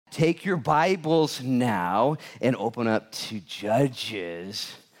take your Bibles now and open up to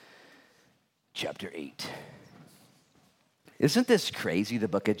Judges chapter 8. Isn't this crazy, the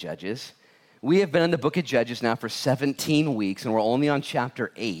book of Judges? We have been in the book of Judges now for 17 weeks, and we're only on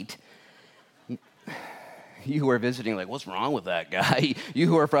chapter 8. You who are visiting, like, what's wrong with that guy? You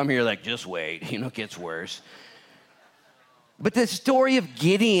who are from here, like, just wait, it gets worse. But the story of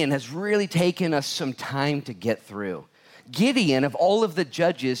Gideon has really taken us some time to get through. Gideon, of all of the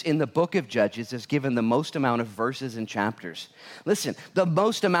judges in the book of Judges, is given the most amount of verses and chapters. Listen, the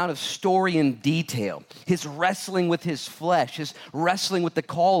most amount of story and detail, his wrestling with his flesh, his wrestling with the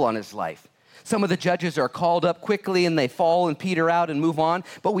call on his life. Some of the judges are called up quickly and they fall and peter out and move on,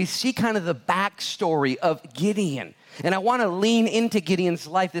 but we see kind of the backstory of Gideon. And I want to lean into Gideon's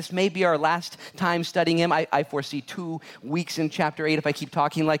life. This may be our last time studying him. I foresee 2 weeks in chapter 8 if I keep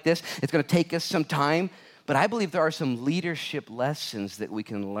talking like this. It's going to take us some time. But I believe there are some leadership lessons that we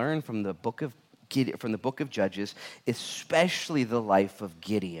can learn from the book of Judges, especially the life of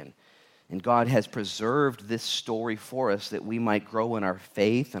Gideon. And God has preserved this story for us that we might grow in our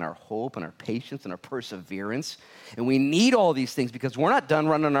faith and our hope and our patience and our perseverance. And we need all these things because we're not done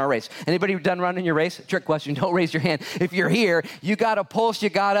running our race. Anybody done running your race? Trick question, don't raise your hand. If you're here, you got a pulse, you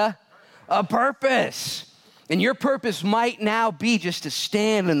got a purpose. And your purpose might now be just to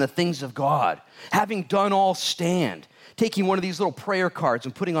stand in the things of God. Having done all, stand. Taking one of these little prayer cards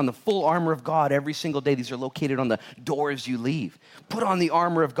and putting on the full armor of God every single day. These are located on the door as you leave. Put on the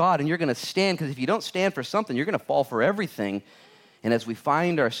armor of God and you're going to stand, because if you don't stand for something, you're going to fall for everything. And as we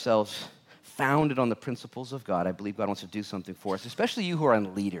find ourselves founded on the principles of God, I believe God wants to do something for us, especially you who are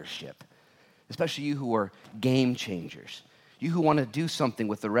in leadership, especially you who are game changers. You who want to do something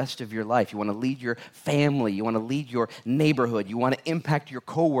with the rest of your life. You want to lead your family. You want to lead your neighborhood. You want to impact your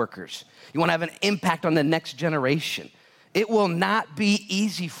coworkers. You want to have an impact on the next generation. It will not be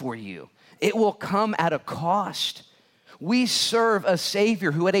easy for you. It will come at a cost. We serve a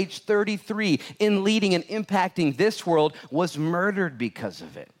Savior who at age 33, in leading and impacting this world, was murdered because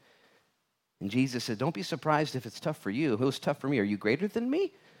of it. And Jesus said, don't be surprised if it's tough for you. If it was tough for me, are you greater than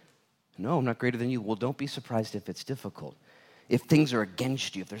me? No, I'm not greater than you. Well, don't be surprised if it's difficult. If things are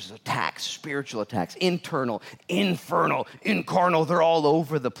against you, if there's attacks, spiritual attacks, internal, infernal, incarnal, they're all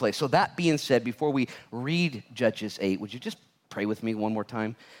over the place. So that being said, before we read Judges 8, would you just pray with me one more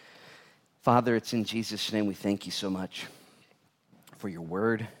time? Father, it's in Jesus' name we thank you so much for your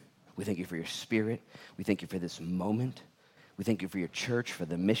word. We thank you for your spirit. We thank you for this moment. We thank you for your church, for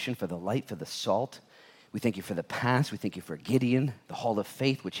the mission, for the light, for the salt. We thank you for the past. We thank you for Gideon, the hall of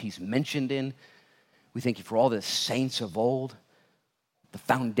faith, which he's mentioned in. We thank you for all the saints of old, the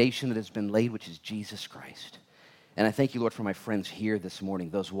foundation that has been laid, which is Jesus Christ. And I thank you, Lord, for my friends here this morning,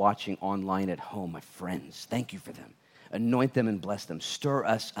 those watching online at home, my friends. Thank you for them. Anoint them and bless them. Stir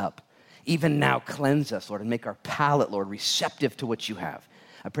us up. Even now, cleanse us, Lord, and make our palate, Lord, receptive to what you have.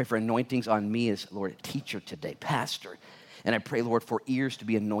 I pray for anointings on me as, Lord, a teacher today, pastor. And I pray, Lord, for ears to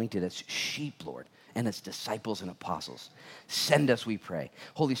be anointed as sheep, Lord, and as disciples and apostles. Send us, we pray.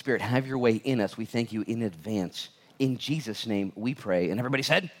 Holy Spirit, have your way in us. We thank you in advance. In Jesus' name we pray. And everybody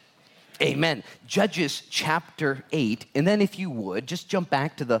said, amen. Judges chapter 8. And then if you would, just jump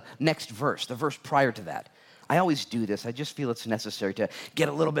back to the next verse, the verse prior to that. I always do this. I just feel it's necessary to get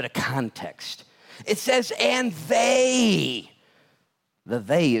a little bit of context. It says, and they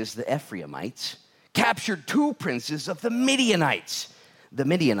is the Ephraimites, captured 2 princes of the Midianites. The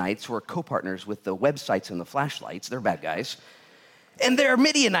Midianites were co-partners with the websites and the flashlights. They're bad guys. And they're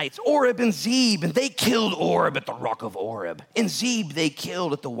Midianites, Oreb and Zeb, and they killed Oreb at the rock of Oreb. And Zeb they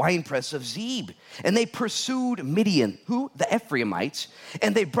killed at the winepress of Zeb. And they pursued Midian, who? The Ephraimites,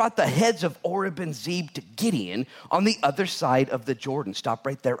 and they brought the heads of Oreb and Zeb to Gideon on the other side of the Jordan. Stop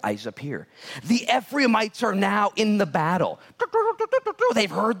right there, eyes up here. The Ephraimites are now in the battle.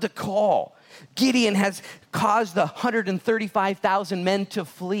 They've heard the call. Gideon has caused the 135,000 men to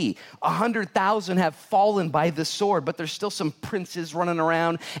flee. 100,000 have fallen by the sword, but there's still some princes running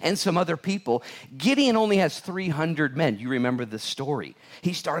around and some other people. Gideon only has 300 men. You remember the story.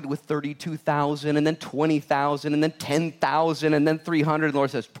 He started with 32,000 and then 20,000 and then 10,000 and then 300. And the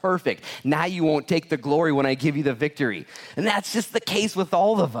Lord says, perfect. Now you won't take the glory when I give you the victory. And that's just the case with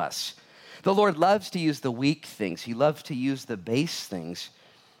all of us. The Lord loves to use the weak things. He loves to use the base things.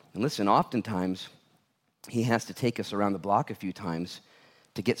 And listen, oftentimes, he has to take us around the block a few times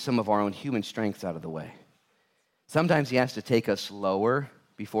to get some of our own human strength out of the way. Sometimes he has to take us lower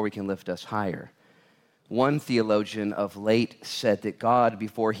before he can lift us higher. One theologian of late said that God,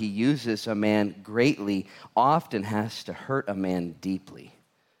 before he uses a man greatly, often has to hurt a man deeply.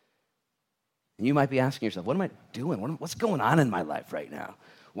 And you might be asking yourself, what am I doing? What's going on in my life right now?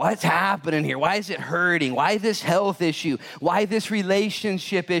 What's happening here? Why is it hurting? Why this health issue? Why this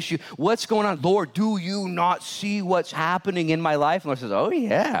relationship issue? What's going on? Lord, do you not see what's happening in my life? And the Lord says, oh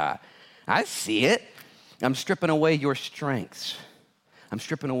yeah, I see it. I'm stripping away your strengths. I'm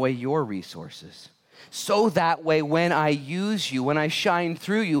stripping away your resources. So that way, when I use you, when I shine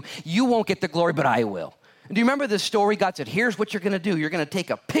through you, you won't get the glory, but I will. Do you remember this story? God said, here's what you're going to do. You're going to take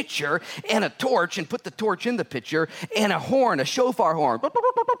a pitcher and a torch and put the torch in the pitcher and a horn, a shofar horn.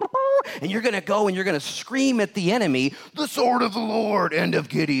 And you're going to go and you're going to scream at the enemy, the sword of the Lord and of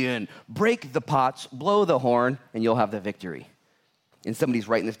Gideon. Break the pots, blow the horn, and you'll have the victory. And somebody's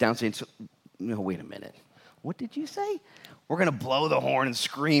writing this down saying, no, wait a minute. What did you say? We're going to blow the horn and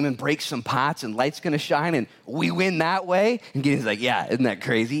scream and break some pots and light's going to shine and we win that way? And Gideon's like, yeah, isn't that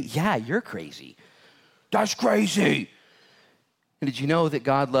crazy? Yeah, you're crazy. That's crazy. And did you know that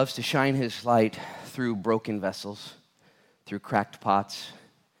God loves to shine his light through broken vessels, through cracked pots,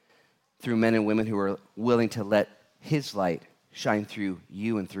 through men and women who are willing to let his light shine through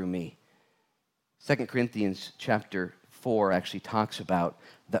you and through me? 2 Corinthians chapter 4 actually talks about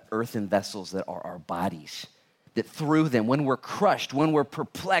the earthen vessels that are our bodies, that through them, when we're crushed, when we're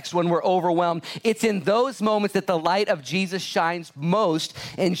perplexed, when we're overwhelmed, it's in those moments that the light of Jesus shines most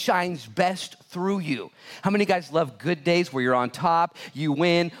and shines best through you. How many guys love good days where you're on top, you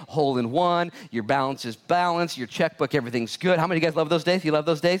win, hole in one, your balance is balanced, your checkbook, everything's good? How many guys love those days? You love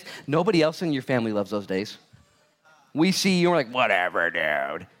those days? Nobody else in your family loves those days. We see you, we're like, whatever,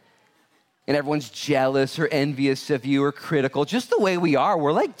 dude. And everyone's jealous or envious of you or critical. Just the way we are.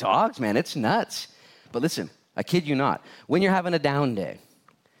 We're like dogs, man. It's nuts. But listen, I kid you not. When you're having a down day,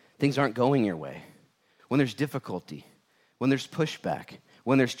 things aren't going your way, when there's difficulty, when there's pushback,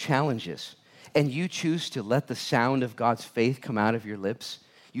 when there's challenges, and you choose to let the sound of God's faith come out of your lips,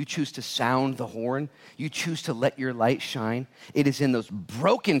 you choose to sound the horn, you choose to let your light shine, it is in those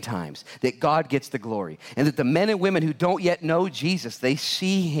broken times that God gets the glory. And that the men and women who don't yet know Jesus, they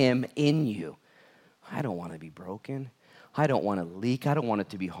see him in you. I don't want to be broken. I don't want to leak. I don't want it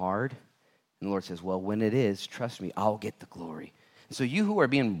to be hard. And the Lord says, well, when it is, trust me, I'll get the glory. And so you who are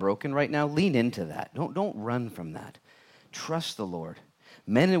being broken right now, lean into that. Don't run from that. Trust the Lord.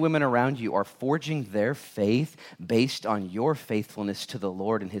 Men and women around you are forging their faith based on your faithfulness to the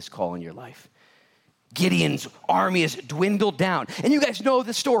Lord and his call in your life. Gideon's army has dwindled down. And you guys know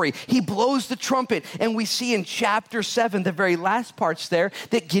the story. He blows the trumpet, and we see in chapter 7, the very last parts there,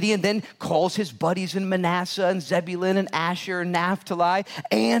 that Gideon then calls his buddies in Manasseh and Zebulun and Asher and Naphtali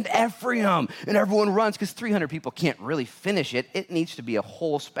and Ephraim. And everyone runs because 300 people can't really finish it. It needs to be a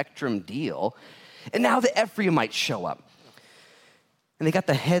whole spectrum deal. And now the Ephraimites show up. And they got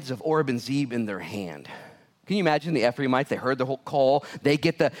the heads of Oreb and Zeb in their hand. Can you imagine the Ephraimites? They heard the whole call. They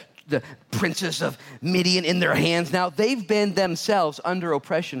get the princes of Midian in their hands now. They've been themselves under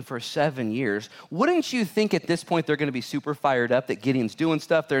oppression for 7 years. Wouldn't you think at this point they're going to be super fired up that Gideon's doing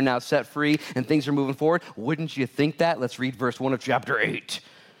stuff, they're now set free, and things are moving forward? Wouldn't you think that? Let's read verse 1 of chapter 8.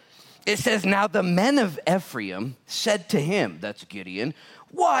 It says, now the men of Ephraim said to him, that's Gideon,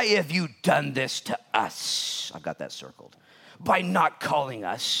 why have you done this to us? I've got that circled. By not calling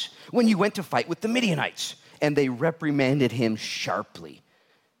us when you went to fight with the Midianites. And they reprimanded him sharply.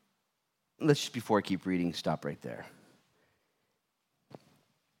 Let's just, before I keep reading, stop right there.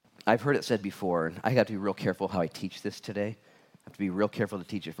 I've heard it said before, and I have to be real careful how I teach this today. I have to be real careful to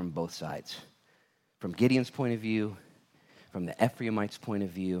teach it from both sides. From Gideon's point of view, from the Ephraimites' point of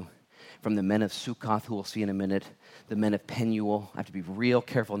view, from the men of Succoth, who we'll see in a minute, the men of Penuel. I have to be real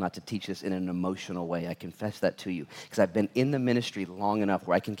careful not to teach this in an emotional way. I confess that to you, because I've been in the ministry long enough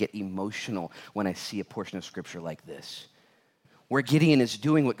where I can get emotional when I see a portion of scripture like this, where Gideon is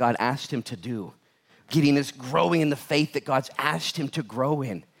doing what God asked him to do. Gideon is growing in the faith that God's asked him to grow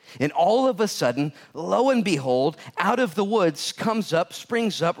in. And all of a sudden, lo and behold, out of the woods comes up,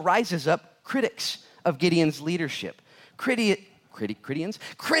 springs up, rises up critics of Gideon's leadership. Critics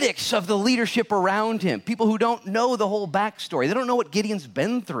of the leadership around him, people who don't know the whole backstory. They don't know what Gideon's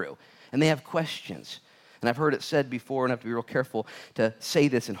been through, and they have questions. And I've heard it said before, and I have to be real careful to say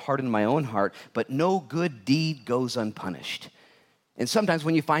this and harden my own heart, but no good deed goes unpunished. And sometimes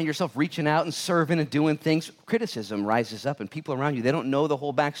when you find yourself reaching out and serving and doing things, criticism rises up, and people around you, they don't know the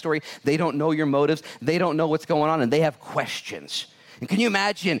whole backstory. They don't know your motives. They don't know what's going on, and they have questions. And can you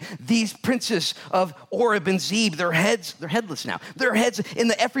imagine these princes of Oreb and Zeb, they're headless now. Their heads, and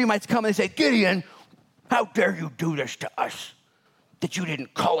the Ephraimites come and they say, Gideon, how dare you do this to us? That you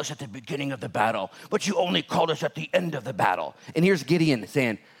didn't call us at the beginning of the battle, but you only called us at the end of the battle. And here's Gideon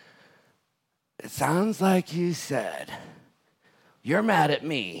saying, it sounds like you said, you're mad at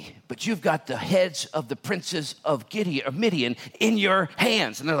me, but you've got the heads of the princes of Midian in your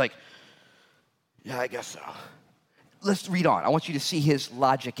hands. And they're like, yeah, I guess so. Let's read on. I want you to see his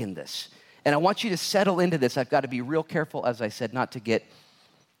logic in this. And I want you to settle into this. I've got to be real careful, as I said, not to get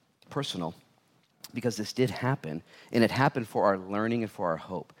personal, because this did happen, and it happened for our learning and for our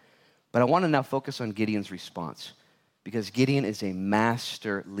hope. But I want to now focus on Gideon's response, because Gideon is a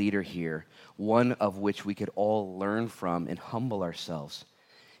master leader here, one of which we could all learn from and humble ourselves.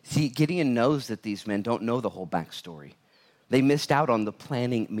 See, Gideon knows that these men don't know the whole backstory. They missed out on the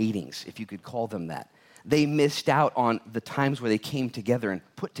planning meetings, if you could call them that. They missed out on the times where they came together and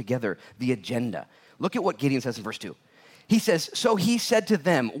put together the agenda. Look at what Gideon says in verse 2. He says, so he said to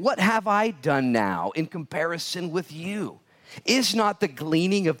them, what have I done now in comparison with you? Is not the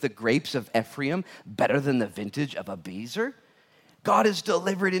gleaning of the grapes of Ephraim better than the vintage of Abiezer? God has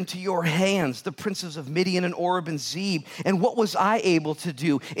delivered into your hands the princes of Midian and Oreb and Zeb. And what was I able to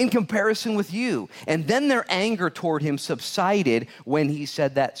do in comparison with you? And then their anger toward him subsided when he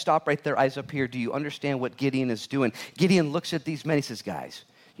said that. Stop right there, eyes up here. Do you understand what Gideon is doing? Gideon looks at these men. He says, guys,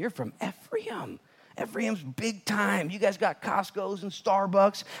 you're from Ephraim. Ephraim's big time. You guys got Costco's and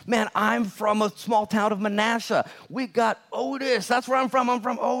Starbucks. Man, I'm from a small town of Manasseh. We got Otis. That's where I'm from. I'm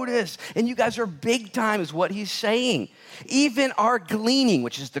from Otis. And you guys are big time is what he's saying. Even our gleaning,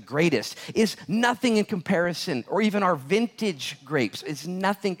 which is the greatest, is nothing in comparison, or even our vintage grapes is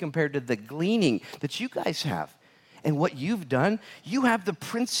nothing compared to the gleaning that you guys have. And what you've done, you have the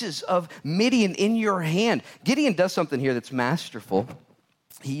princes of Midian in your hand. Gideon does something here that's masterful.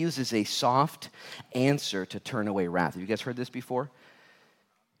 He uses a soft answer to turn away wrath. Have you guys heard this before?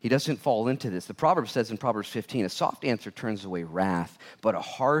 He doesn't fall into this. The proverb says in Proverbs 15, a soft answer turns away wrath, but a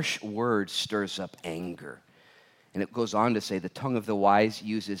harsh word stirs up anger. And it goes on to say, the tongue of the wise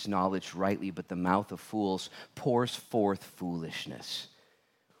uses knowledge rightly, but the mouth of fools pours forth foolishness.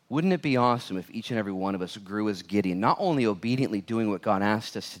 Wouldn't it be awesome if each and every one of us grew as Gideon, not only obediently doing what God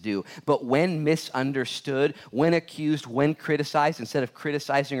asked us to do, but when misunderstood, when accused, when criticized, instead of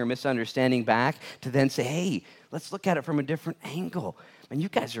criticizing or misunderstanding back, to then say, hey, let's look at it from a different angle. And you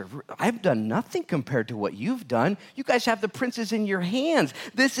guys I've done nothing compared to what you've done. You guys have the princes in your hands.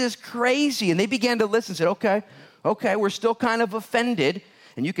 This is crazy. And they began to listen and said, okay, we're still kind of offended.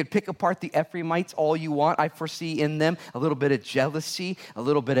 And you could pick apart the Ephraimites all you want. I foresee in them a little bit of jealousy, a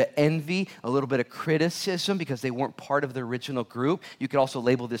little bit of envy, a little bit of criticism because they weren't part of the original group. You could also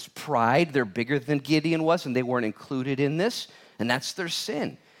label this pride. They're bigger than Gideon was, and they weren't included in this. And that's their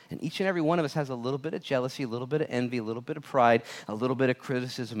sin. And each and every one of us has a little bit of jealousy, a little bit of envy, a little bit of pride, a little bit of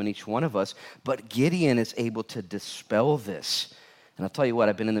criticism in each one of us. But Gideon is able to dispel this. And I'll tell you what,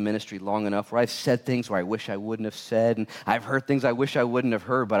 I've been in the ministry long enough where I've said things where I wish I wouldn't have said, and I've heard things I wish I wouldn't have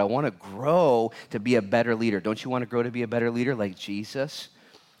heard, but I want to grow to be a better leader. Don't you want to grow to be a better leader like Jesus?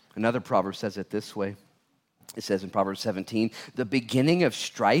 Another proverb says it this way. It says in Proverbs 17, the beginning of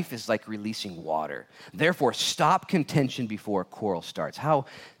strife is like releasing water. Therefore, stop contention before a quarrel starts. How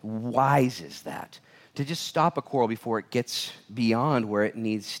wise is that? To just stop a quarrel before it gets beyond where it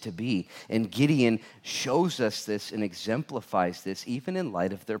needs to be. And Gideon shows us this and exemplifies this even in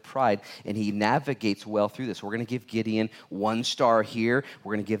light of their pride. And he navigates well through this. We're going to give Gideon 1 star here.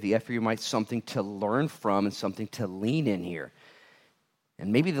 We're going to give the Ephraimites something to learn from and something to lean in here.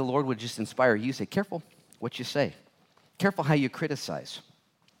 And maybe the Lord would just inspire you, say, careful what you say. Careful how you criticize.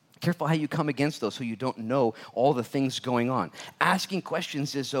 Careful how you come against those who you don't know all the things going on. Asking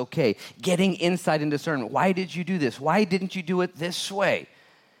questions is okay. Getting insight and discernment. Why did you do this? Why didn't you do it this way?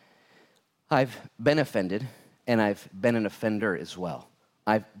 I've been offended, and I've been an offender as well.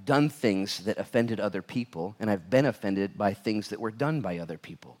 I've done things that offended other people, and I've been offended by things that were done by other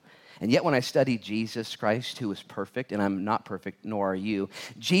people. And yet when I study Jesus Christ, who is perfect, and I'm not perfect, nor are you,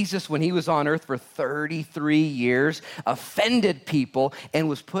 Jesus, when he was on earth for 33 years, offended people and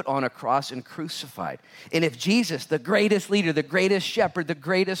was put on a cross and crucified. And if Jesus, the greatest leader, the greatest shepherd, the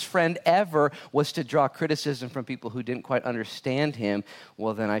greatest friend ever, was to draw criticism from people who didn't quite understand him,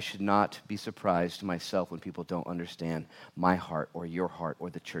 well, then I should not be surprised myself when people don't understand my heart or your heart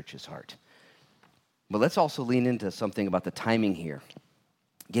or the church's heart. But let's also lean into something about the timing here.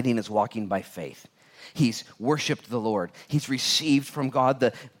 Gideon is walking by faith. He's worshiped the Lord. He's received from God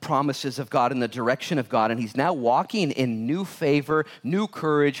the promises of God and the direction of God, and he's now walking in new favor, new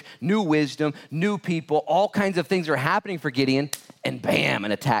courage, new wisdom, new people. All kinds of things are happening for Gideon, and bam,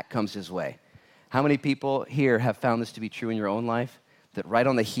 an attack comes his way. How many people here have found this to be true in your own life? That right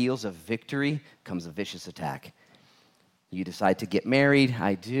on the heels of victory comes a vicious attack. You decide to get married,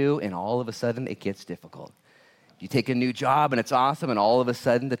 I do, and all of a sudden it gets difficult. You take a new job and it's awesome, and all of a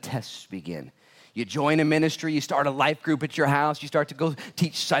sudden the tests begin. You join a ministry, you start a life group at your house, you start to go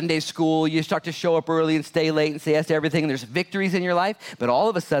teach Sunday school, you start to show up early and stay late and say yes to everything, and there's victories in your life, but all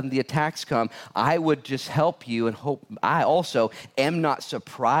of a sudden the attacks come. I would just help you and hope I also am not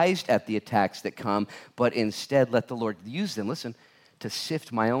surprised at the attacks that come, but instead let the Lord use them, listen, to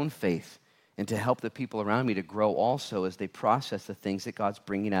sift my own faith and to help the people around me to grow also as they process the things that God's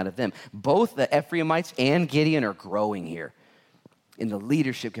bringing out of them. Both the Ephraimites and Gideon are growing here in the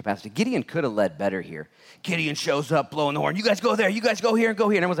leadership capacity. Gideon could have led better here. Gideon shows up blowing the horn. You guys go there. You guys go here and go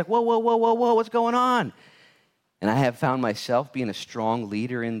here. And everyone's like, whoa, whoa, whoa, whoa, whoa, what's going on? And I have found myself being a strong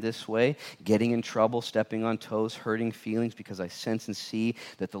leader in this way, getting in trouble, stepping on toes, hurting feelings because I sense and see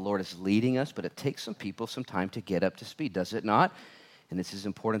that the Lord is leading us, but it takes some people some time to get up to speed, does it not? And this is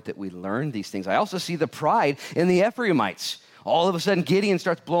important that we learn these things. I also see the pride in the Ephraimites. All of a sudden, Gideon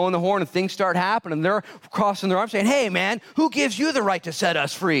starts blowing the horn and things start happening. They're crossing their arms saying, hey, man, who gives you the right to set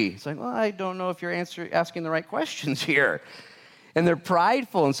us free? It's like, well, I don't know if you're asking the right questions here. And they're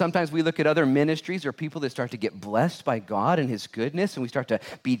prideful. And sometimes we look at other ministries or people that start to get blessed by God and his goodness, and we start to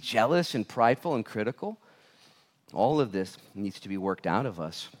be jealous and prideful and critical. All of this needs to be worked out of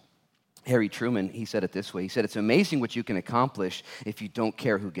us. Harry Truman, he said it this way. He said, it's amazing what you can accomplish if you don't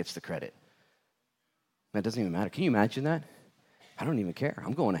care who gets the credit. That doesn't even matter. Can you imagine that? I don't even care.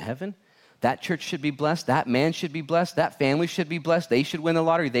 I'm going to heaven. That church should be blessed. That man should be blessed. That family should be blessed. They should win the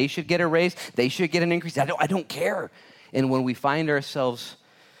lottery. They should get a raise. They should get an increase. I don't care. And when we find ourselves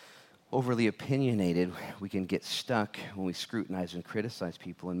overly opinionated, we can get stuck when we scrutinize and criticize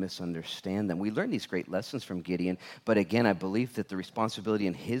people and misunderstand them. We learn these great lessons from Gideon, but again, I believe that the responsibility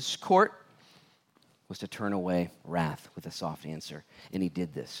in his court was to turn away wrath with a soft answer, and he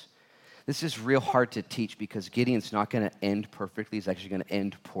did this. This is real hard to teach because Gideon's not going to end perfectly. He's actually going to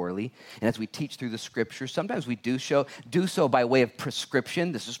end poorly. And as we teach through the scriptures, sometimes we do so by way of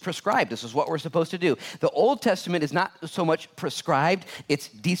prescription. This is prescribed. This is what we're supposed to do. The Old Testament is not so much prescribed, it's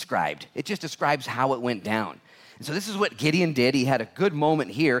described. It just describes how it went down. And so this is what Gideon did. He had a good moment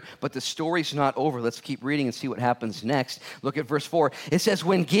here, but the story's not over. Let's keep reading and see what happens next. Look at verse 4. It says,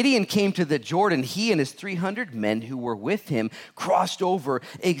 when Gideon came to the Jordan, he and his 300 men who were with him crossed over,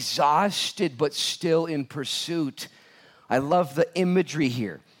 exhausted but still in pursuit. I love the imagery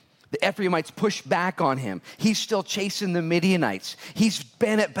here. The Ephraimites push back on him. He's still chasing the Midianites. He's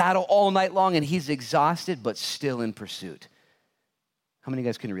been at battle all night long, and he's exhausted but still in pursuit. How many of you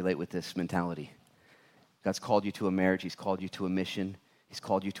guys can relate with this mentality? God's called you to a marriage. He's called you to a mission. He's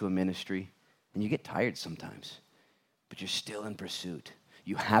called you to a ministry. And you get tired sometimes, but you're still in pursuit.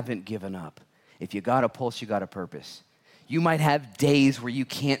 You haven't given up. If you got a pulse, you got a purpose. You might have days where you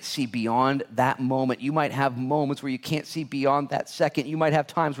can't see beyond that moment. You might have moments where you can't see beyond that second. You might have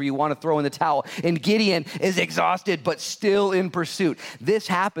times where you want to throw in the towel. And Gideon is exhausted, but still in pursuit. This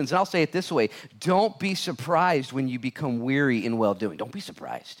happens, and I'll say it this way. Don't be surprised when you become weary in well-doing. Don't be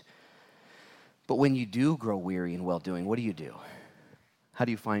surprised. But when you do grow weary in well-doing, what do? How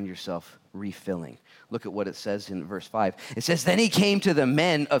do you find yourself refilling? Look at what it says in verse 5. It says, then he came to the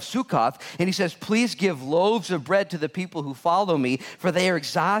men of Succoth, and he says, please give loaves of bread to the people who follow me, for they are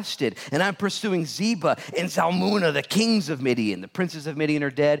exhausted, and I'm pursuing Zebah and Zalmunna, the kings of Midian. The princes of Midian are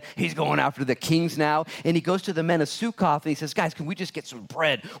dead. He's going after the kings now, and he goes to the men of Succoth, and he says, guys, can we just get some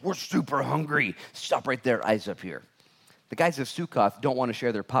bread? We're super hungry. Stop right there, eyes up here. The guys of Succoth don't want to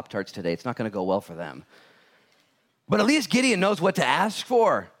share their Pop-Tarts today. It's not going to go well for them. But at least Gideon knows what to ask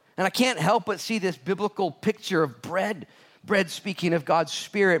for. And I can't help but see this biblical picture of bread. Bread speaking of God's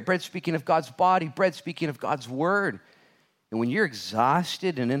Spirit, bread speaking of God's body, bread speaking of God's word. And when you're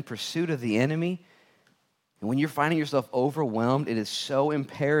exhausted and in pursuit of the enemy, and when you're finding yourself overwhelmed, it is so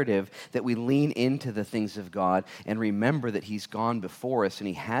imperative that we lean into the things of God and remember that he's gone before us and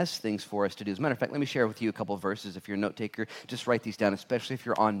he has things for us to do. As a matter of fact, let me share with you a couple of verses. If you're a note taker, just write these down, especially if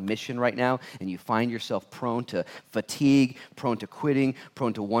you're on mission right now and you find yourself prone to fatigue, prone to quitting,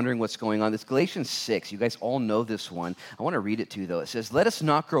 prone to wondering what's going on. This Galatians 6, you guys all know this one. I want to read it to you though. It says, let us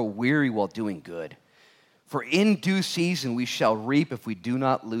not grow weary while doing good. For in due season we shall reap if we do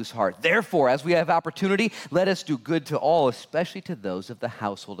not lose heart. Therefore, as we have opportunity, let us do good to all, especially to those of the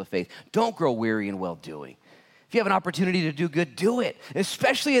household of faith. Don't grow weary in well-doing. If you have an opportunity to do good, do it,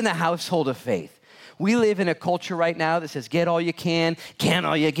 especially in the household of faith. We live in a culture right now that says, get all you can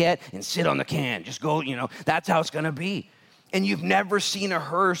all you get, and sit on the can. Just go, that's how it's going to be. And you've never seen a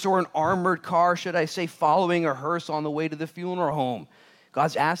hearse or an armored car, should I say, following a hearse on the way to the funeral home.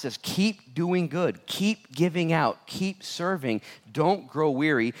 God's asked us, keep doing good, keep giving out, keep serving, don't grow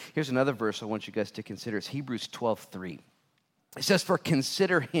weary. Here's another verse I want you guys to consider. It's Hebrews 12:3. It says, for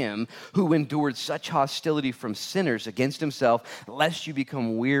consider him who endured such hostility from sinners against himself, lest you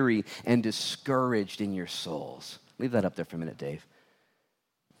become weary and discouraged in your souls. Leave that up there for a minute, Dave.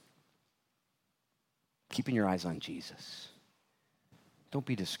 Keeping your eyes on Jesus. Don't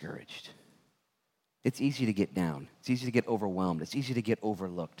be discouraged. It's easy to get down. It's easy to get overwhelmed. It's easy to get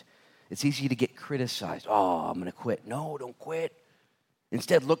overlooked. It's easy to get criticized. Oh, I'm going to quit. No, don't quit.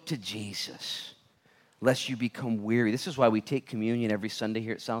 Instead, look to Jesus, lest you become weary. This is why we take communion every Sunday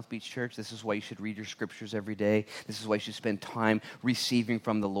here at South Beach Church. This is why you should read your scriptures every day. This is why you should spend time receiving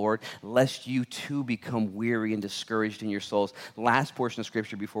from the Lord, lest you too become weary and discouraged in your souls. Last portion of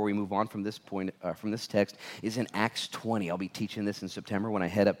scripture before we move on from this point, from this text, is in Acts 20. I'll be teaching this in September when I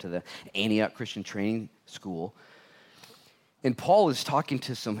head up to the Antioch Christian Training School. And Paul is talking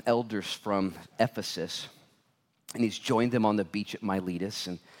to some elders from Ephesus, and he's joined them on the beach at Miletus,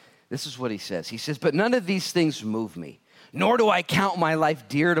 and this is what he says. He says, but none of these things move me, nor do I count my life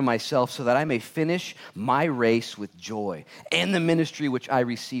dear to myself so that I may finish my race with joy and the ministry which I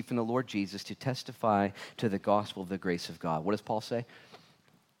received from the Lord Jesus to testify to the gospel of the grace of God. What does Paul say?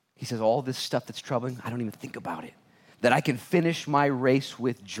 He says, all this stuff that's troubling, I don't even think about it, that I can finish my race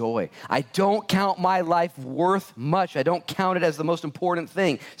with joy. I don't count my life worth much. I don't count it as the most important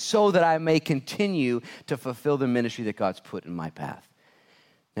thing so that I may continue to fulfill the ministry that God's put in my path.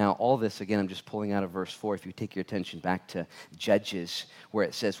 Now, all this, again, I'm just pulling out of verse 4. If you take your attention back to Judges, where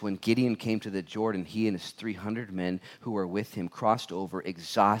it says, when Gideon came to the Jordan, he and his 300 men who were with him crossed over,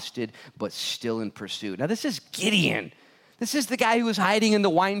 exhausted, but still in pursuit. Now, this is Gideon. This is the guy who was hiding in the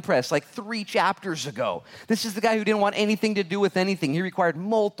winepress like 3 chapters ago. This is the guy who didn't want anything to do with anything. He required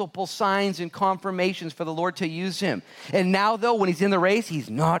multiple signs and confirmations for the Lord to use him. And now, though, when he's in the race, he's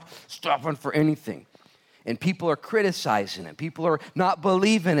not stopping for anything. And people are criticizing him. People are not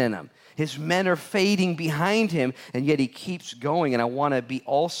believing in him. His men are fading behind him, and yet he keeps going. And I want to be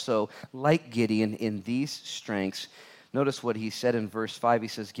also like Gideon in these strengths. Notice what he said in verse 5. He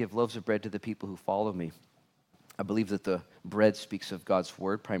says, give loaves of bread to the people who follow me. I believe that the bread speaks of God's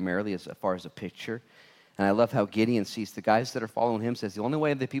word primarily as far as a picture. And I love how Gideon sees the guys that are following him, says the only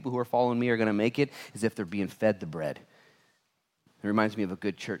way the people who are following me are going to make it is if they're being fed the bread. It reminds me of a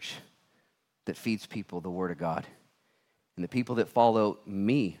good church that feeds people the word of God. And the people that follow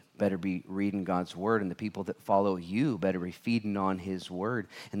me better be reading God's word, and the people that follow you better be feeding on his word,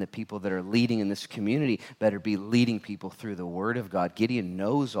 and the people that are leading in this community better be leading people through the word of God. Gideon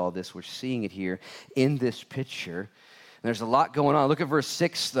knows all this. We're seeing it here in this picture. And there's a lot going on. Look at verse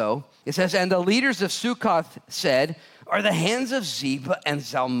 6, though. It says, and the leaders of Succoth said, are the hands of Zebah and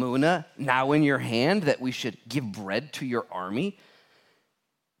Zalmunna now in your hand that we should give bread to your army?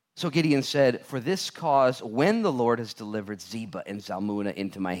 So Gideon said, for this cause, when the Lord has delivered Zebah and Zalmunna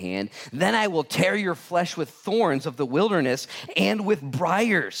into my hand, then I will tear your flesh with thorns of the wilderness and with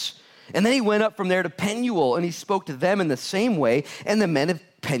briars. And then he went up from there to Penuel, and he spoke to them in the same way, and the men of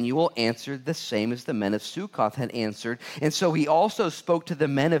Penuel answered the same as the men of Succoth had answered. And so he also spoke to the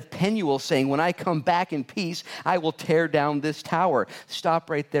men of Penuel, saying, when I come back in peace, I will tear down this tower. Stop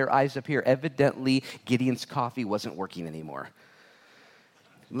right there, eyes up here. Evidently, Gideon's coffee wasn't working anymore.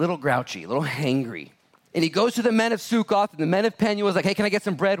 A little grouchy, a little hangry. And he goes to the men of Succoth, and the men of Penuel is like, hey, can I get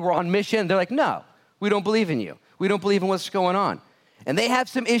some bread? We're on mission. They're like, no, we don't believe in you. We don't believe in what's going on. And they have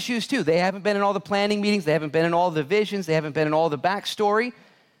some issues too. They haven't been in all the planning meetings. They haven't been in all the visions. They haven't been in all the backstory.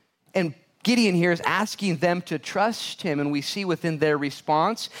 And Gideon here is asking them to trust him, and we see within their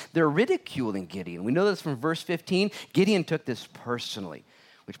response, they're ridiculing Gideon. We know this from verse 15. Gideon took this personally,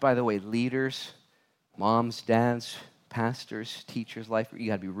 which, by the way, leaders, moms, dads, pastors, teachers, life, you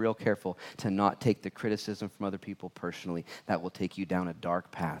got to be real careful to not take the criticism from other people personally. That will take you down a dark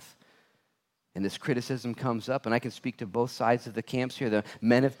path. And this criticism comes up, and I can speak to both sides of the camps here. The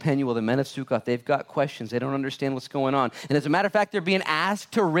men of Penuel, the men of Succoth, they've got questions. They don't understand what's going on. And as a matter of fact, they're being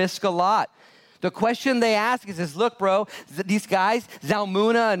asked to risk a lot. The question they ask is, look, bro, these guys,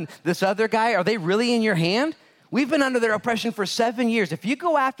 Zalmunna and this other guy, are they really in your hand? We've been under their oppression for 7 years. If you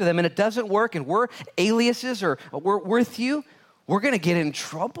go after them and it doesn't work and we're aliases or we're with you, we're going to get in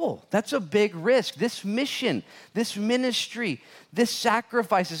trouble. That's a big risk. This mission, this ministry, this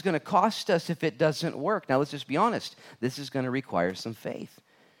sacrifice is going to cost us if it doesn't work. Now, let's just be honest. This is going to require some faith.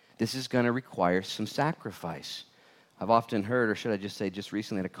 This is going to require some sacrifice. I've often heard, or should I just say just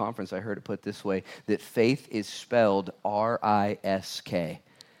recently at a conference, I heard it put this way, that faith is spelled R-I-S-K.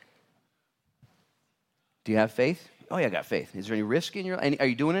 Do you have faith? Oh, yeah, I got faith. Is there any risk in your life? Are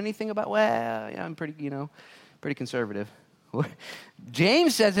you doing anything about, well, yeah, I'm pretty conservative.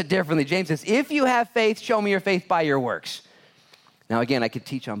 James says it differently. James says, if you have faith, show me your faith by your works. Now, again, I could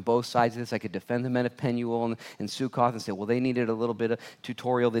teach on both sides of this. I could defend the men of Penuel and Succoth and say, well, they needed a little bit of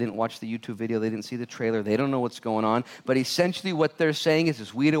tutorial. They didn't watch the YouTube video. They didn't see the trailer. They don't know what's going on. But essentially what they're saying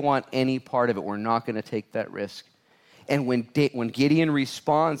is we don't want any part of it. We're not going to take that risk. And when Gideon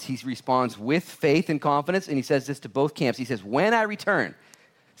responds, he responds with faith and confidence, and he says this to both camps. He says, when I return,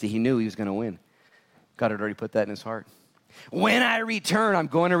 see, he knew he was going to win. God had already put that in his heart. When I return, I'm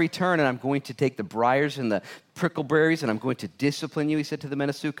going to return, and I'm going to take the briars and the prickleberries, and I'm going to discipline you, he said to the men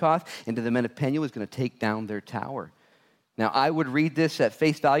of Succoth, and to the men of Penuel, he's going to take down their tower. Now, I would read this at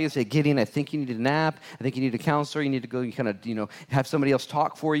face value and say, Gideon, I think you need a nap. I think you need a counselor. You need to go, have somebody else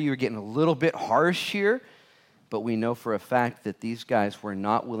talk for you. You're getting a little bit harsh here. But we know for a fact that these guys were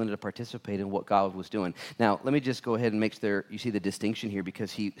not willing to participate in what God was doing. Now, let me just go ahead and make sure you see the distinction here,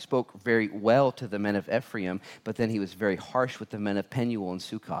 because he spoke very well to the men of Ephraim, but then he was very harsh with the men of Penuel and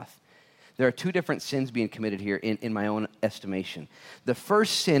Succoth. There are two different sins being committed here in my own estimation. The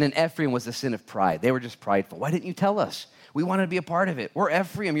first sin in Ephraim was the sin of pride. They were just prideful. Why didn't you tell us? We wanted to be a part of it. We're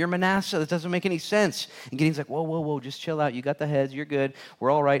Ephraim. You're Manasseh. This doesn't make any sense. And Gideon's like, whoa, just chill out. You got the heads. You're good.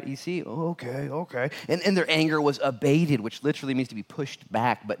 We're all right. You see? Okay. And their anger was abated, which literally means to be pushed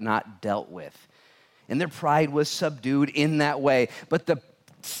back but not dealt with. And their pride was subdued in that way. But the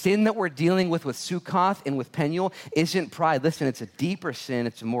sin that we're dealing with Succoth and with Penuel isn't pride. Listen, it's a deeper sin.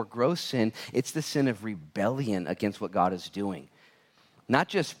 It's a more gross sin. It's the sin of rebellion against what God is doing. Not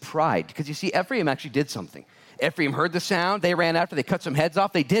just pride. Because you see, Ephraim actually did something. Ephraim heard the sound. They ran after. They cut some heads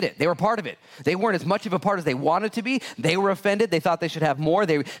off. They did it. They were part of it. They weren't as much of a part as they wanted to be. They were offended. They thought they should have more.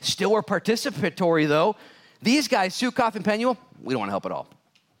 They still were participatory, though. These guys, Succoth and Penuel, we don't want to help at all.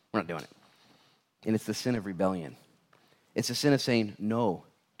 We're not doing it. And it's the sin of rebellion. It's the sin of saying no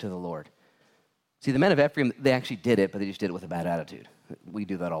to the Lord. See, the men of Ephraim, they actually did it, but they just did it with a bad attitude. We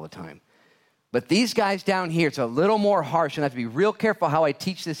do that all the time. But these guys down here, it's a little more harsh, and I have to be real careful how I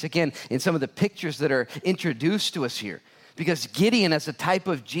teach this again in some of the pictures that are introduced to us here. Because Gideon, as a type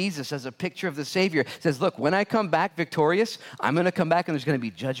of Jesus, as a picture of the Savior, says, look, when I come back victorious, I'm going to come back and there's going to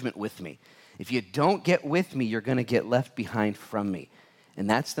be judgment with me. If you don't get with me, you're going to get left behind from me. And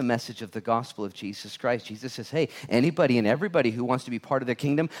that's the message of the gospel of Jesus Christ. Jesus says, hey, anybody and everybody who wants to be part of the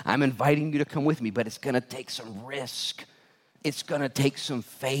kingdom, I'm inviting you to come with me, but it's going to take some risk. It's going to take some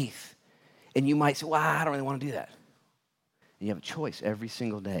faith. And you might say, well, I don't really want to do that. And you have a choice every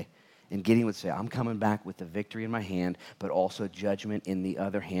single day. And Gideon would say, I'm coming back with the victory in my hand, but also judgment in the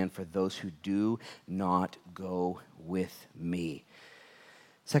other hand for those who do not go with me.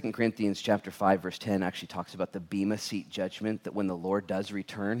 2 Corinthians chapter 5, verse 10 actually talks about the Bema seat judgment, that when the Lord does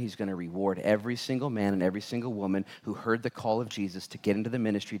return, he's going to reward every single man and every single woman who heard the call of Jesus to get into the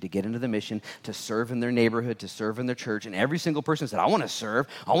ministry, to get into the mission, to serve in their neighborhood, to serve in their church. And every single person said, I want to serve.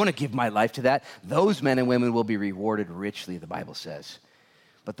 I want to give my life to that. Those men and women will be rewarded richly, the Bible says.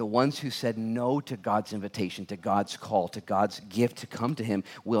 But the ones who said no to God's invitation, to God's call, to God's gift to come to him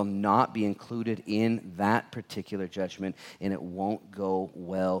will not be included in that particular judgment, and it won't go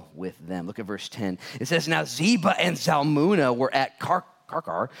well with them. Look at verse 10. It says, now Zebah and Zalmunna were at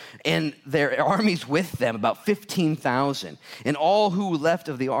Karkar, and their armies with them, about 15,000. And all who left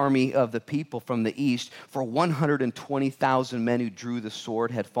of the army of the people from the east, for 120,000 men who drew the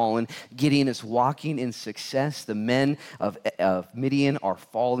sword had fallen. Gideon is walking in success. The men of Midian are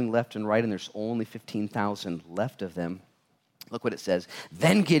falling left and right, and there's only 15,000 left of them. Look what it says.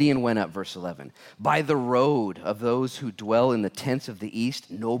 Then Gideon went up, verse 11, by the road of those who dwell in the tents of the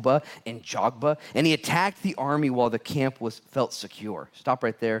east, Nobah and Jogbah, and he attacked the army while the camp felt secure. Stop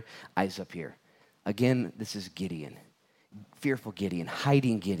right there. Eyes up here. Again, this is Gideon. Fearful Gideon,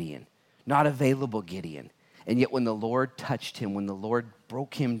 hiding Gideon, not available Gideon. And yet when the Lord touched him, when the Lord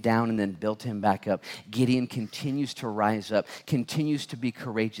broke him down and then built him back up, Gideon continues to rise up, continues to be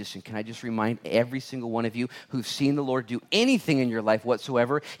courageous. And can I just remind every single one of you who've seen the Lord do anything in your life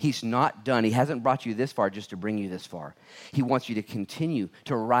whatsoever, he's not done. He hasn't brought you this far just to bring you this far. He wants you to continue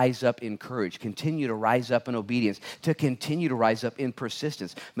to rise up in courage, continue to rise up in obedience, to continue to rise up in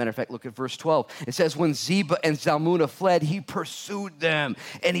persistence. Matter of fact, look at verse 12. It says, when Zebah and Zalmunna fled, he pursued them,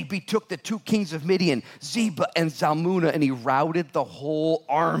 and he betook the two kings of Midian, Zebah and Zalmunna, and he routed the whole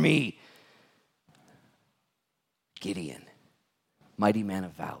army. Gideon, mighty man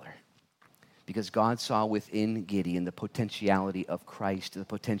of valor. because God saw within Gideon the potentiality of Christ, the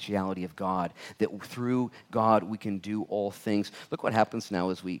potentiality of God, that through God we can do all things. Look what happens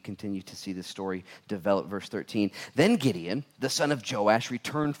now as we continue to see this story develop. Verse 13. Then Gideon, the son of Joash,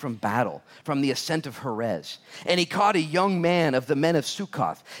 returned from battle, from the ascent of Horez, and he caught a young man of the men of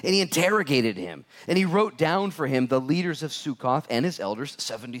Succoth, and he interrogated him, and he wrote down for him the leaders of Succoth and his elders,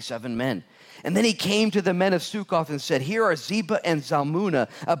 77 men. And then he came to the men of Succoth and said, here are Zebah and Zalmunna,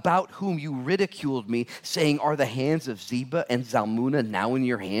 about whom you ridiculed me, saying, are the hands of Zebah and Zalmunna now in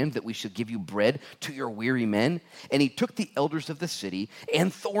your hand, that we should give you bread to your weary men? And he took the elders of the city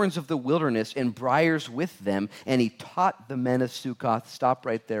and thorns of the wilderness and briars with them, and he taught the men of Succoth. Stop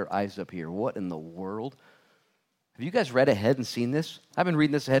right there, eyes up here. What in the world? Have you guys read ahead and seen this? I've been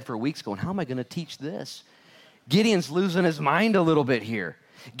reading this ahead for weeks going, how am I going to teach this? Gideon's losing his mind a little bit here.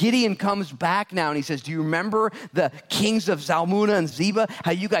 Gideon comes back now and he says, do you remember the kings of Zalmunna and Zebah?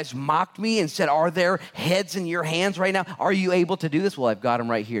 How you guys mocked me and said, are there heads in your hands right now? Are you able to do this? Well, I've got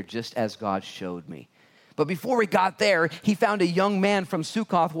them right here, just as God showed me. But before we got there, he found a young man from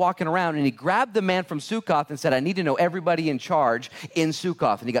Succoth walking around, and he grabbed the man from Succoth and said, I need to know everybody in charge in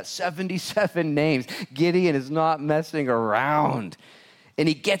Succoth. And he got 77 names. Gideon is not messing around. And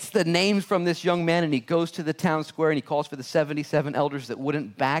he gets the names from this young man, and he goes to the town square, and he calls for the 77 elders that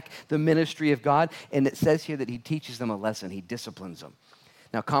wouldn't back the ministry of God. And it says here that he teaches them a lesson. He disciplines them.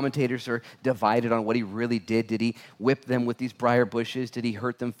 Now, commentators are divided on what he really did. Did he whip them with these briar bushes? Did he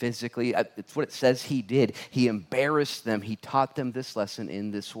hurt them physically? It's what it says he did. He embarrassed them. He taught them this lesson in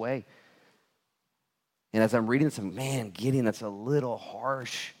this way. And as I'm reading this, I'm, man, Gideon, that's a little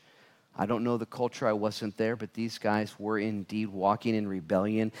harsh. I don't know the culture, I wasn't there, but these guys were indeed walking in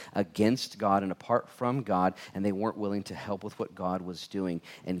rebellion against God and apart from God, and they weren't willing to help with what God was doing.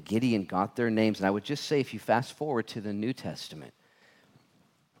 And Gideon got their names. And I would just say, if you fast forward to the New Testament,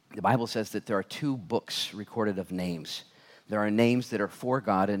 the Bible says that there are 2 books recorded of names. There are names that are for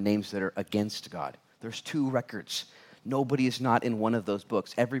God and names that are against God. There's 2 records. Nobody is not in one of those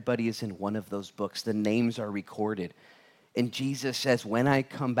books. Everybody is in one of those books. The names are recorded. And Jesus says, when I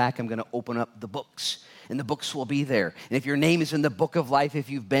come back, I'm going to open up the books, and the books will be there. And if your name is in the book of life, if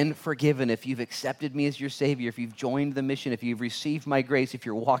you've been forgiven, if you've accepted me as your Savior, if you've joined the mission, if you've received my grace, if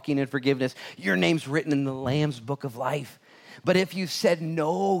you're walking in forgiveness, your name's written in the Lamb's book of life. But if you've said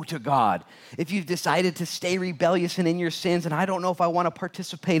no to God, if you've decided to stay rebellious and in your sins, and I don't know if I want to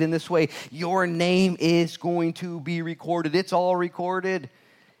participate in this way, your name is going to be recorded. It's all recorded.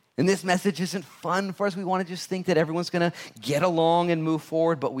 And this message isn't fun for us. We want to just think that everyone's going to get along and move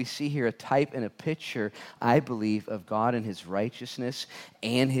forward. But we see here a type and a picture, I believe, of God and his righteousness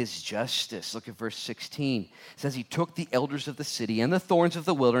and his justice. Look at verse 16. It says, he took the elders of the city and the thorns of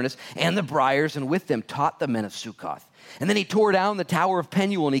the wilderness and the briars, and with them taught the men of Succoth. And then he tore down the tower of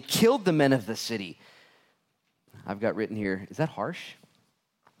Penuel, and he killed the men of the city. I've got written here, is that harsh?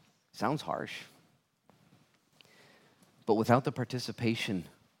 Sounds harsh. But without the participation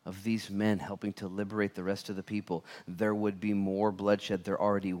of these men helping to liberate the rest of the people, there would be more bloodshed. There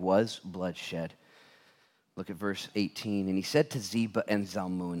already was bloodshed. Look at verse 18. And he said to Zebah and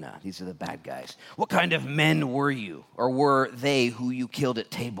Zalmunna, these are the bad guys, what kind of men were you, or were they who you killed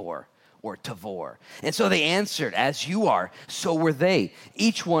at Tabor or Tavor? And so they answered, as you are, so were they.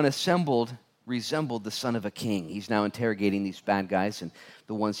 Each one resembled the son of a king. He's now interrogating these bad guys and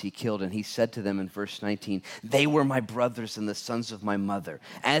the ones he killed. And he said to them in verse 19, they were my brothers and the sons of my mother.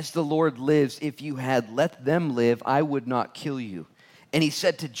 As the Lord lives, if you had let them live, I would not kill you. And he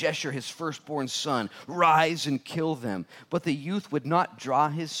said to Jeshur, his firstborn son, rise and kill them. But the youth would not draw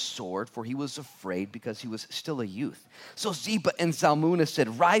his sword, for he was afraid, because he was still a youth. So Zebah and Zalmunna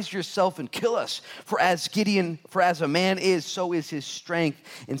said, rise yourself and kill us. For as a man is, so is his strength.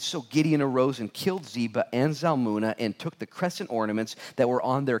 And so Gideon arose and killed Zebah and Zalmunna and took the crescent ornaments that were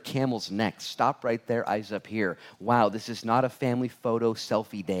on their camels' necks. Stop right there, eyes up here. Wow, this is not a family photo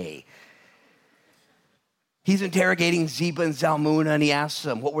selfie day. He's interrogating Zebah and Zalmunna, and he asks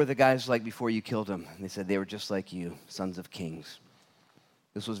them, what were the guys like before you killed them? And they said, they were just like you, sons of kings.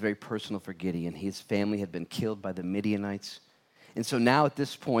 This was very personal for Gideon. His family had been killed by the Midianites. And so now at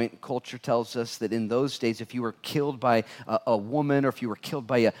this point, culture tells us that in those days, if you were killed by a woman, or if you were killed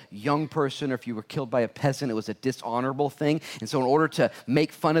by a young person, or if you were killed by a peasant, it was a dishonorable thing. And so in order to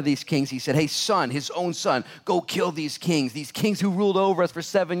make fun of these kings, he said, hey, son, his own son, go kill these kings. These kings who ruled over us for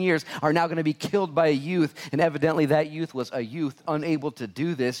 7 years are now going to be killed by a youth. And evidently that youth was a youth unable to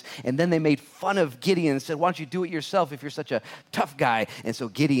do this. And then they made fun of Gideon and said, why don't you do it yourself if you're such a tough guy? And so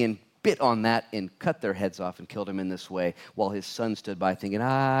Gideon bit on that and cut their heads off and killed him in this way, while his son stood by thinking,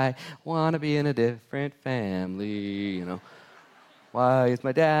 I want to be in a different family, Why is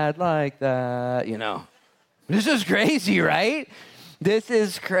my dad like that? This is crazy, right? This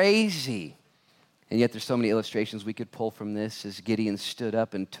is crazy. And yet there's so many illustrations we could pull from this as Gideon stood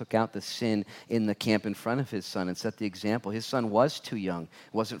up and took out the sin in the camp in front of his son and set the example. His son was too young.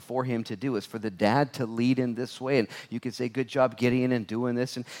 It wasn't for him to do. It was for the dad to lead in this way. And you could say, good job, Gideon, in doing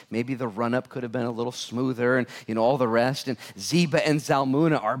this. And maybe the run-up could have been a little smoother and, all the rest. And Zeba and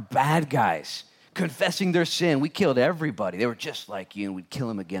Zalmunna are bad guys, confessing their sin. We killed everybody. They were just like you, and we'd kill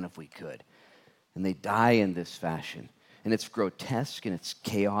them again if we could. And they die in this fashion. And it's grotesque, and it's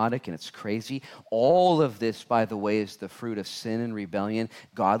chaotic, and it's crazy. All of this, by the way, is the fruit of sin and rebellion,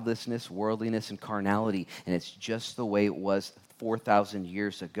 godlessness, worldliness, and carnality. And it's just the way it was 4,000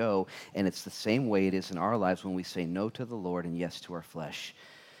 years ago, and it's the same way it is in our lives when we say no to the Lord and yes to our flesh.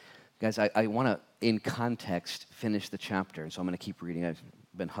 Guys, I want to, in context, finish the chapter, and so I'm going to keep reading. I've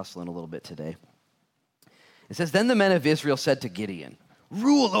been hustling a little bit today. It says, then the men of Israel said to Gideon,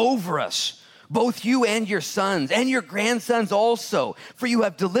 rule over us, both you and your sons, and your grandsons also, for you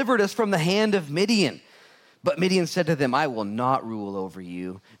have delivered us from the hand of Midian. But Midian said to them, I will not rule over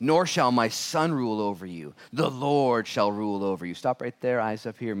you, nor shall my son rule over you. The Lord shall rule over you. Stop right there, eyes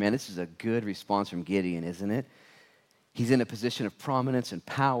up here. Man, this is a good response from Gideon, isn't it? He's in a position of prominence and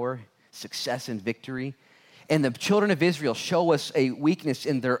power, success and victory. And the children of Israel show us a weakness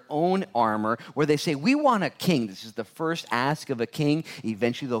in their own armor where they say, we want a king. This is the first ask of a king.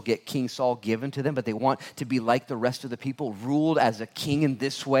 Eventually they'll get King Saul given to them, but they want to be like the rest of the people, ruled as a king in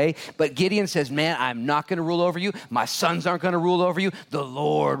this way. But Gideon says, man, I'm not going to rule over you. My sons aren't going to rule over you. The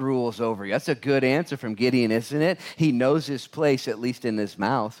Lord rules over you. That's a good answer from Gideon, isn't it? He knows his place, at least in his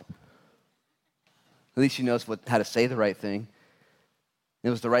mouth. At least he knows how to say the right thing. It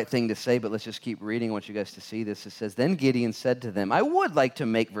was the right thing to say, but let's just keep reading. I want you guys to see this. It says, then Gideon said to them, I would like to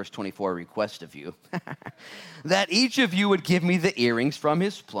make, verse 24, a request of you, that each of you would give me the earrings from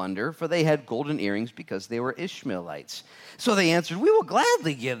his plunder, for they had golden earrings because they were Ishmaelites. So they answered, we will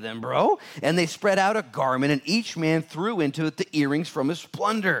gladly give them, bro. And they spread out a garment, and each man threw into it the earrings from his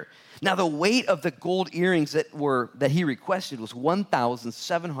plunder. Now, the weight of the gold earrings that he requested was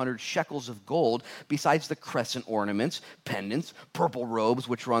 1,700 shekels of gold, besides the crescent ornaments, pendants, purple robes,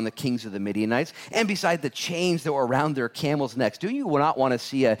 which were on the kings of the Midianites, and beside the chains that were around their camels' necks. Do you not want to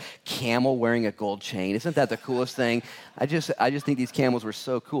see a camel wearing a gold chain? Isn't that the coolest thing? I just think these camels were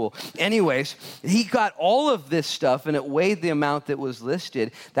so cool. Anyways, he got all of this stuff, and it weighed the amount that was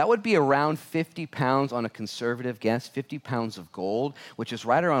listed. That would be around 50 pounds on a conservative guess, 50 pounds of gold, which is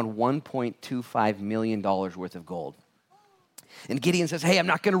right around $1.25 million worth of gold. And Gideon says, hey, I'm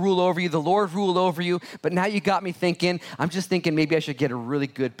not going to rule over you. The Lord ruled over you. But now you got me thinking. I'm just thinking maybe I should get a really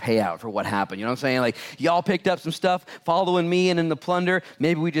good payout for what happened. You know what I'm saying? Like, y'all picked up some stuff following me and in the plunder.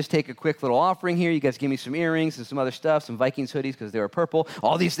 Maybe we just take a quick little offering here. You guys give me some earrings and some other stuff, some Vikings hoodies because they were purple,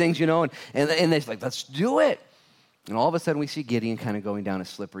 all these things, And they're like, let's do it. And all of a sudden we see Gideon kind of going down a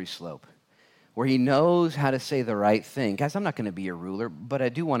slippery slope where he knows how to say the right thing. Guys, I'm not going to be a ruler, but I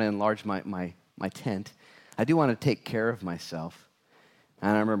do want to enlarge my tent. I do want to take care of myself.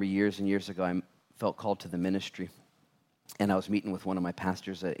 And I remember years and years ago, I felt called to the ministry. And I was meeting with one of my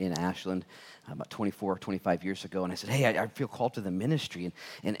pastors in Ashland about 24, 25 years ago. And I said, hey, I feel called to the ministry.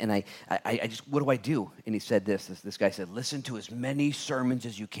 And I just, what do I do? And he said this guy said, listen to as many sermons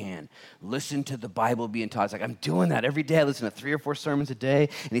as you can. Listen to the Bible being taught. I was like, I'm doing that every day. I listen to 3 or 4 sermons a day.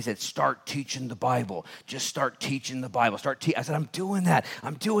 And he said, start teaching the Bible. Just start teaching the Bible. I said, I'm doing that.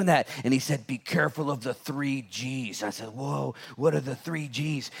 And he said, be careful of the 3 G's. And I said, whoa, what are the 3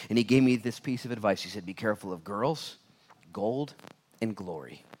 G's? And he gave me this piece of advice. He said, be careful of girls, gold, and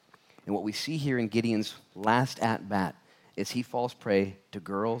glory. And what we see here in Gideon's last at-bat is he falls prey to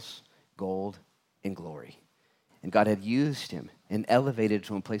girls, gold, and glory. And God had used him and elevated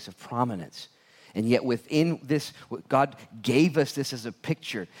to a place of prominence. And yet within this, God gave us this as a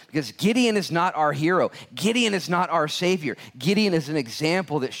picture because Gideon is not our hero. Gideon is not our savior. Gideon is an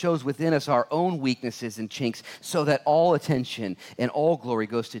example that shows within us our own weaknesses and chinks so that all attention and all glory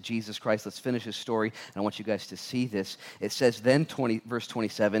goes to Jesus Christ. Let's finish his story. And I want you guys to see this. It says then, verse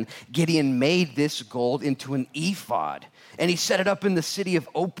 27, Gideon made this gold into an ephod and he set it up in the city of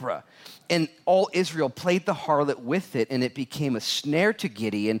Ophrah. And all Israel played the harlot with it, and it became a snare to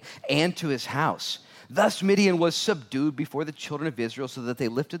Gideon and to his house. Thus Midian was subdued before the children of Israel so that they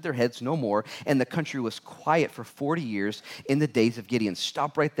lifted their heads no more, and the country was quiet for 40 years in the days of Gideon.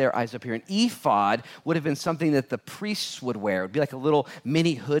 Stop right there, eyes up here. An ephod would have been something that the priests would wear. It would be like a little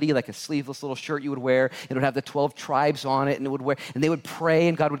mini hoodie, like a sleeveless little shirt you would wear. It would have the 12 tribes on it, and they would pray,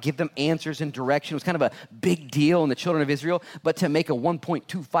 and God would give them answers and direction. It was kind of a big deal in the children of Israel. But to make a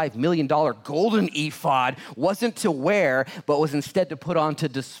 $1.25 million golden ephod wasn't to wear, but was instead to put on to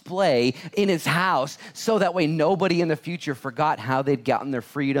display in his house, so that way nobody in the future forgot how they'd gotten their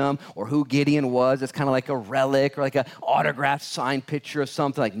freedom or who Gideon was. It's kind of like a relic or like an autographed signed picture of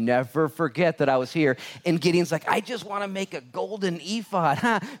something, like never forget that I was here. And Gideon's like, I just want to make a golden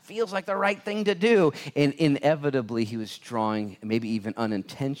ephod. Feels like the right thing to do. And inevitably he was drawing, maybe even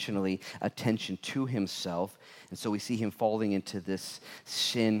unintentionally, attention to himself. And so we see him falling into this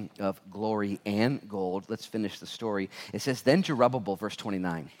sin of glory and gold. Let's finish the story. It says, then Jerubbabel, verse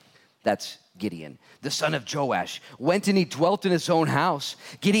 29, that's Gideon, the son of Joash, went and he dwelt in his own house.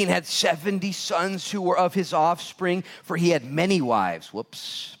 Gideon had 70 sons who were of his offspring, for he had many wives.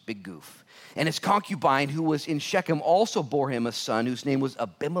 Whoops, big goof. And his concubine, who was in Shechem, also bore him a son whose name was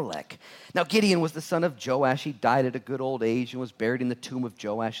Abimelech. Now Gideon was the son of Joash. He died at a good old age and was buried in the tomb of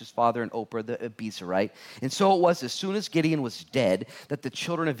Joash, his father, and Oprah the Abizarite. And so it was, as soon as Gideon was dead, that the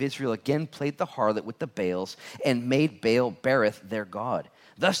children of Israel again played the harlot with the Baals and made Baal Berith their god.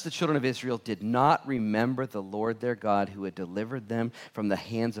 Thus the children of Israel did not remember the Lord their God, who had delivered them from the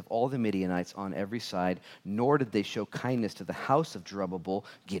hands of all the Midianites on every side, nor did they show kindness to the house of Jerubbabel,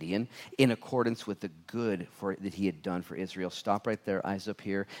 Gideon, in accordance with the good that he had done for Israel. Stop right there, eyes up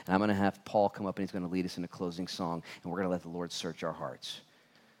here, and I'm going to have Paul come up and he's going to lead us in a closing song, and we're going to let the Lord search our hearts.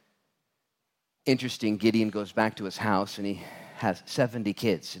 Interesting, Gideon goes back to his house and he has 70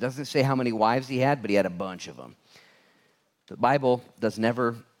 kids. It doesn't say how many wives he had, but he had a bunch of them. The Bible does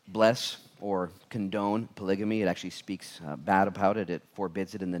never bless or condone polygamy. It actually speaks bad about it. It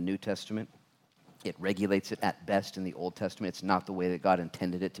forbids it in the New Testament. It regulates it at best in the Old Testament. It's not the way that God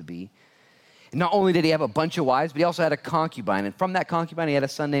intended it to be. And not only did he have a bunch of wives, but he also had a concubine. And from that concubine, he had a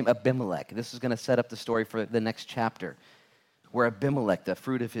son named Abimelech. This is going to set up the story for the next chapter, where Abimelech, the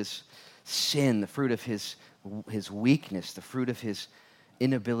fruit of his sin, the fruit of his weakness, the fruit of his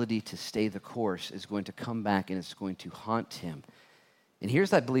inability to stay the course, is going to come back and it's going to haunt him. And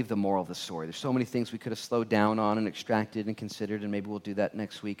here's, I believe, the moral of the story. There's so many things we could have slowed down on and extracted and considered, and maybe we'll do that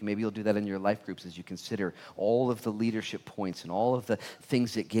next week. Maybe you'll do that in your life groups as you consider all of the leadership points and all of the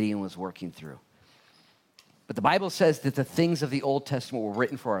things that Gideon was working through. But the Bible says that the things of the Old Testament were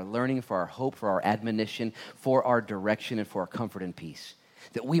written for our learning, for our hope, for our admonition, for our direction, and for our comfort and peace.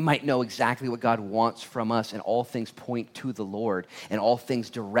 That we might know exactly what God wants from us, and all things point to the Lord, and all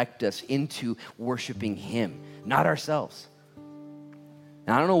things direct us into worshiping Him, not ourselves.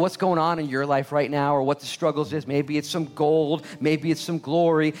 And I don't know what's going on in your life right now or what the struggles is. Maybe it's some gold, maybe it's some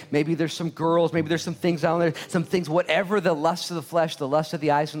glory, maybe there's some girls, maybe there's some things out there, some things, whatever the lust of the flesh, the lust of the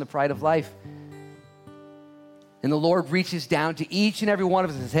eyes, and the pride of life. And the Lord reaches down to each and every one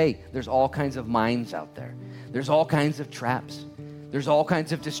of us and says, hey, there's all kinds of minds out there. There's all kinds of traps. There's all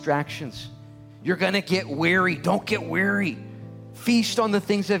kinds of distractions. You're going to get weary. Don't get weary. Feast on the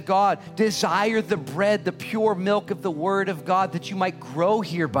things of God. Desire the bread, the pure milk of the Word of God, that you might grow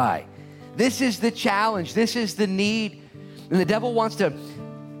hereby. This is the challenge. This is the need. And the devil wants to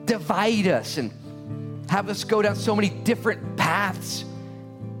divide us and have us go down so many different paths.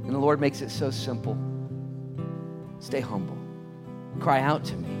 And the Lord makes it so simple. Stay humble. Cry out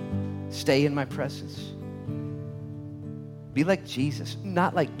to me. Stay in my presence. Be like Jesus,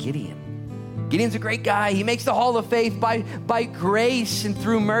 not like Gideon. Gideon's a great guy. He makes the hall of faith by grace and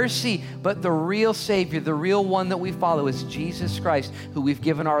through mercy. But the real Savior, the real one that we follow, is Jesus Christ, who we've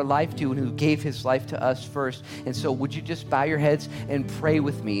given our life to and who gave His life to us first. And so would you just bow your heads and pray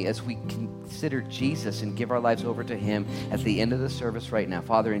with me as we consider Jesus and give our lives over to Him at the end of the service right now.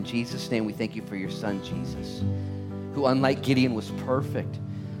 Father, in Jesus' name, we thank you for your Son, Jesus, who, unlike Gideon, was perfect.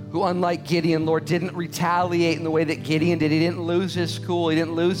 Who, unlike Gideon, Lord, didn't retaliate in the way that Gideon did. He didn't lose his cool. He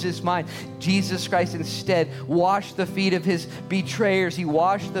didn't lose his mind. Jesus Christ instead washed the feet of His betrayers. He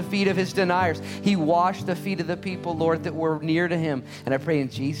washed the feet of His deniers. He washed the feet of the people, Lord, that were near to Him. And I pray in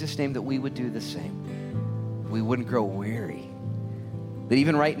Jesus' name that we would do the same. We wouldn't grow weary. That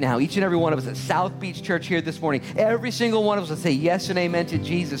even right now, each and every one of us at South Beach Church here this morning, every single one of us would say yes and amen to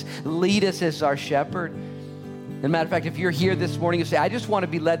Jesus. Lead us as our shepherd. As a matter of fact, if you're here this morning, you say, I just want to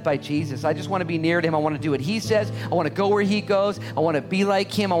be led by Jesus. I just want to be near to Him. I want to do what He says. I want to go where He goes. I want to be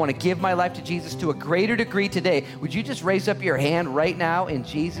like Him. I want to give my life to Jesus to a greater degree today. Would you just raise up your hand right now in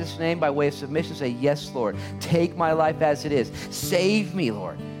Jesus' name by way of submission? Say, yes, Lord. Take my life as it is. Save me,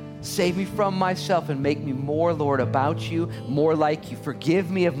 Lord. Save me from myself and make me more, Lord, about you, more like you.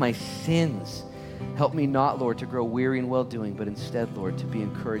 Forgive me of my sins. Help me not, Lord, to grow weary in well-doing, but instead, Lord, to be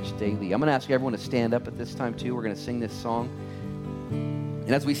encouraged daily. I'm going to ask everyone to stand up at this time, too. We're going to sing this song.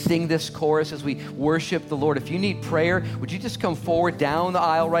 And as we sing this chorus, as we worship the Lord, if you need prayer, would you just come forward down the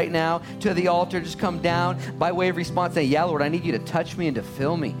aisle right now to the altar? Just come down by way of response, saying, yeah, Lord, I need you to touch me and to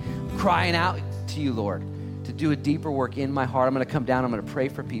fill me. I'm crying out to you, Lord, to do a deeper work in my heart. I'm going to come down. I'm going to pray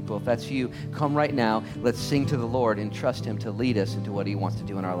for people. If that's you, come right now. Let's sing to the Lord and trust him to lead us into what he wants to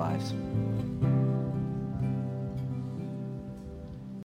do in our lives.